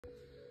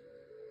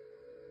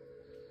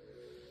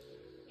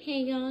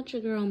Hey y'all, it's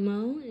your girl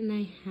Mo, and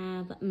I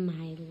have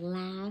my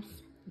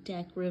last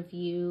deck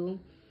review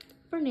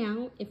for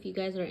now. If you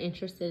guys are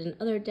interested in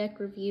other deck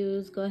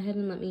reviews, go ahead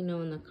and let me know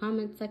in the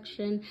comment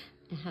section.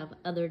 I have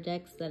other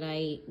decks that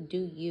I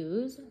do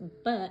use,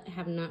 but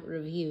have not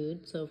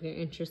reviewed. So if you're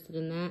interested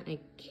in that, I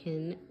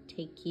can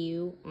take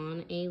you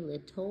on a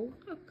little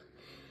walk.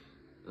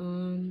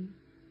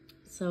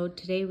 So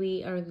today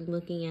we are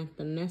looking at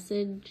the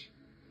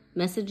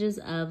messages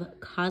of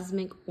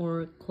Cosmic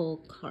Oracle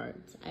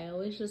cards. I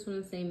always just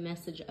want to say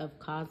message of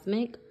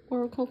Cosmic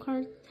Oracle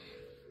cards.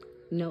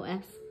 No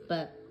S,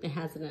 but it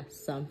has an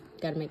S, so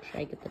gotta make sure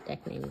I get the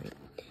deck name right.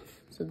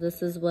 So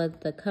this is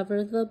what the cover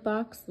of the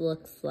box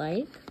looks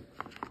like.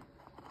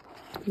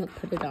 I'm gonna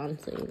put it on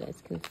so you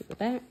guys can see the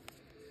back.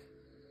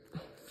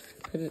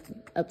 Put it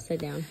upside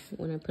down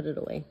when I put it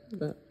away,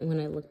 when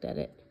I looked at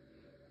it.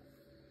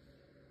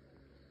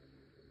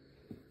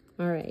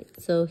 All right,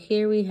 so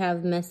here we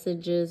have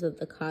messages of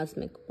the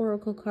Cosmic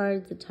Oracle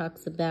cards. It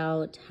talks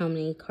about how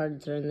many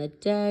cards are in the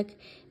deck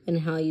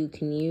and how you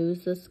can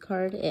use this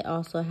card. It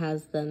also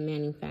has the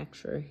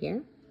manufacturer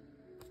here.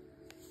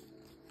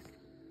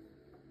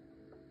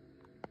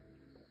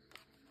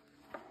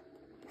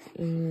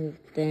 And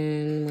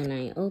then when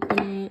I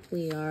open it,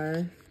 we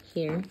are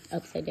here,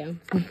 upside down.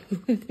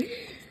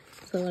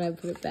 So when I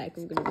put it back,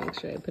 I'm gonna make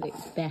sure I put it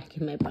back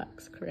in my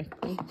box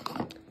correctly.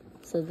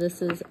 So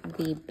this is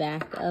the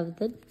back of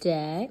the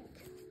deck.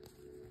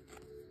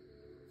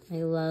 I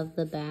love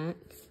the back,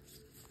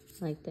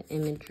 like the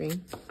imagery.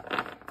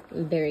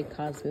 Very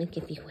cosmic,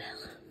 if you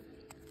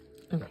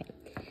will. Okay,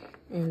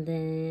 and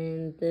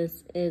then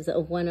this is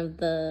one of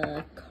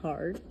the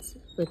cards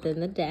within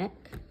the deck.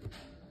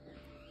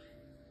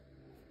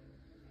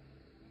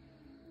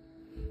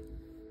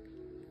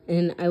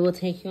 And I will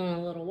take you on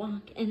a little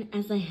walk, and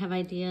as I have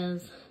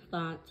ideas,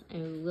 thoughts, I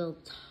will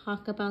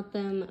talk about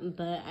them,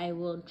 but I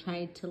will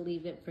try to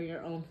leave it for your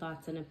own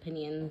thoughts and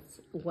opinions,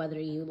 whether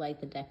you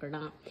like the deck or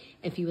not.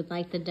 If you would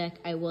like the deck,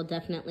 I will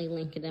definitely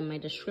link it in my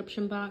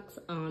description box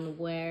on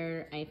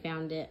where I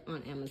found it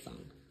on Amazon,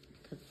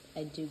 because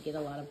I do get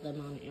a lot of them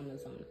on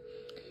Amazon.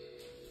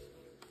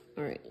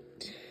 All right.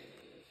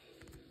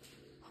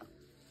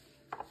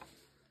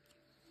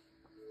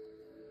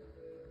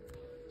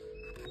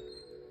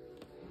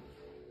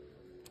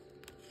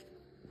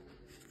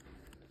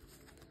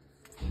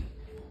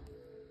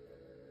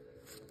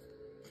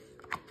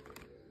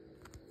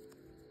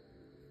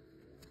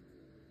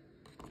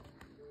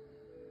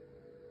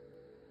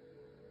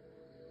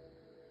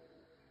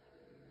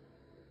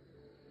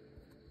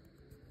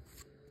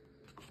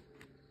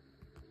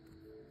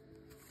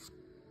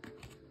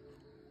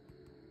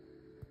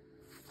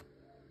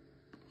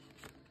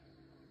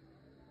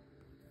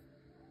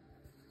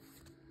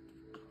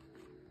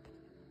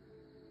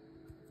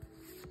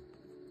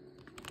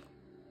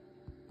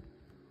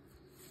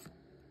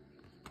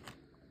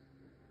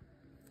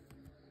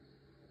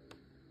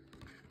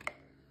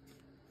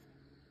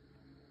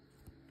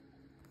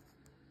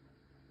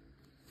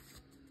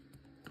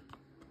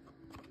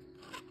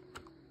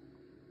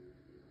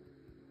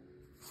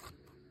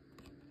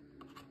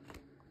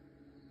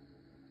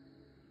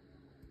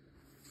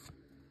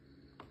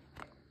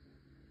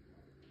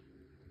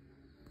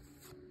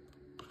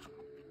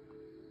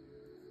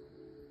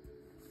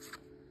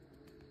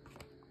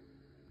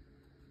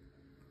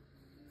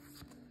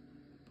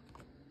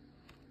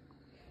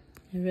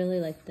 I really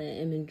like the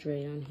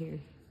imagery on here,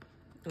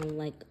 on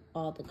like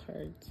all the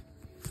cards.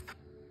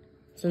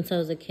 Since I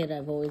was a kid,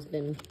 I've always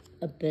been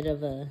a bit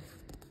of a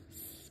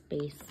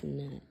space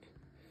nut.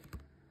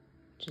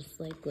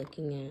 Just like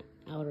looking at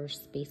outer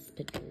space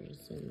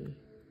pictures and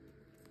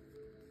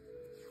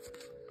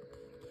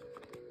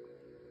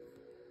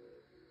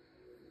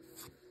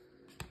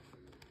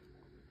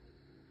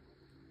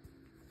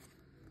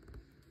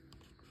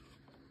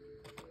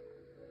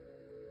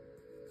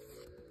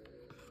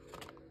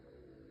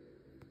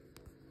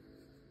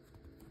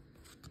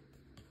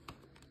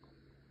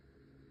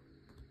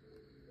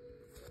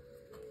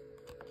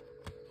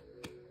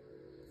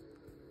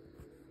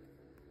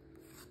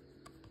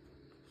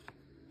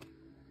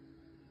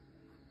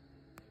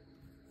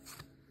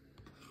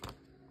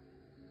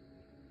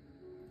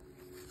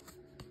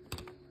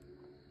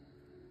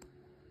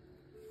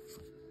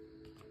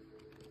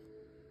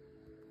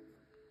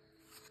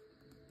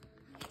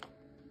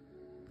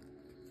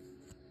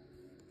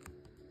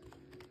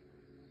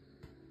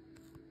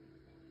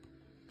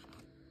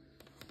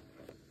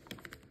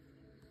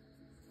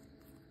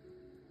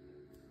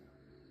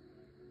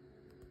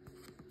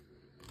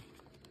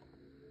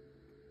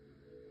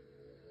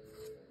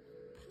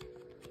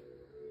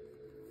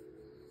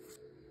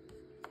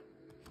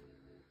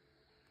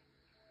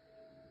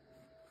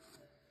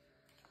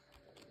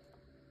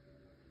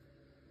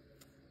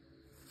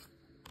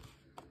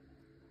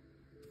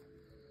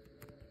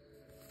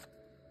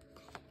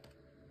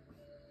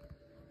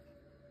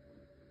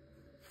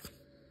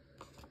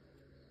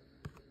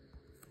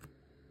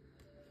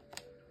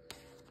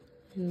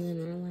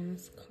then our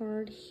last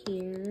card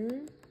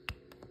here.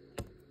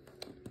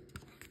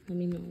 Let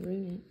me not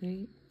ruin it,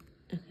 right?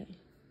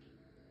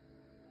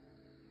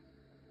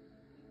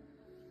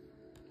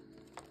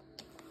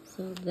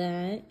 So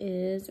that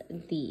is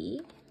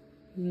the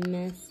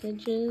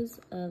Messages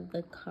of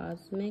the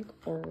Cosmic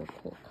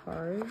Oracle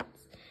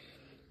cards.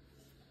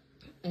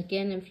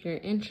 Again, if you're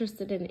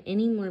interested in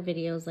any more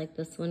videos like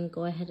this one,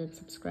 go ahead and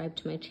subscribe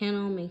to my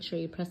channel. Make sure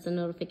you press the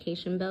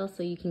notification bell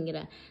so you can get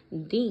a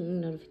ding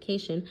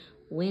notification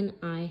when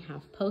I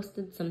have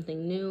posted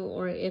something new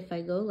or if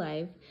I go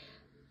live.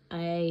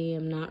 I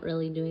am not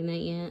really doing that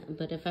yet,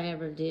 but if I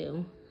ever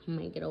do, I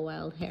might get a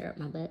wild hair up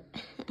my butt.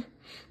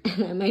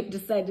 And I might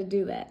decide to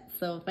do that.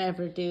 So if I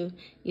ever do,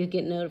 you'll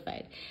get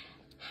notified.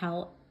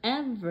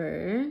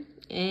 However,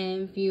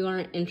 if you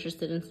aren't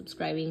interested in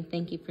subscribing,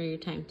 thank you for your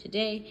time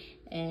today.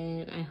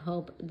 And I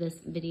hope this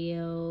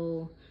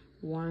video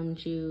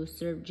warmed you,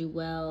 served you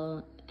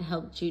well,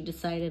 helped you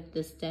decide if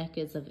this deck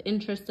is of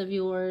interest of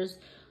yours.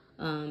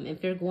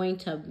 If you're going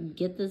to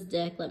get this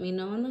deck, let me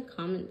know in the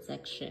comment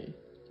section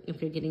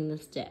if you're getting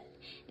this deck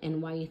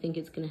and why you think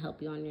it's going to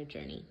help you on your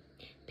journey.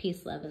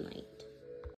 Peace, love, and light.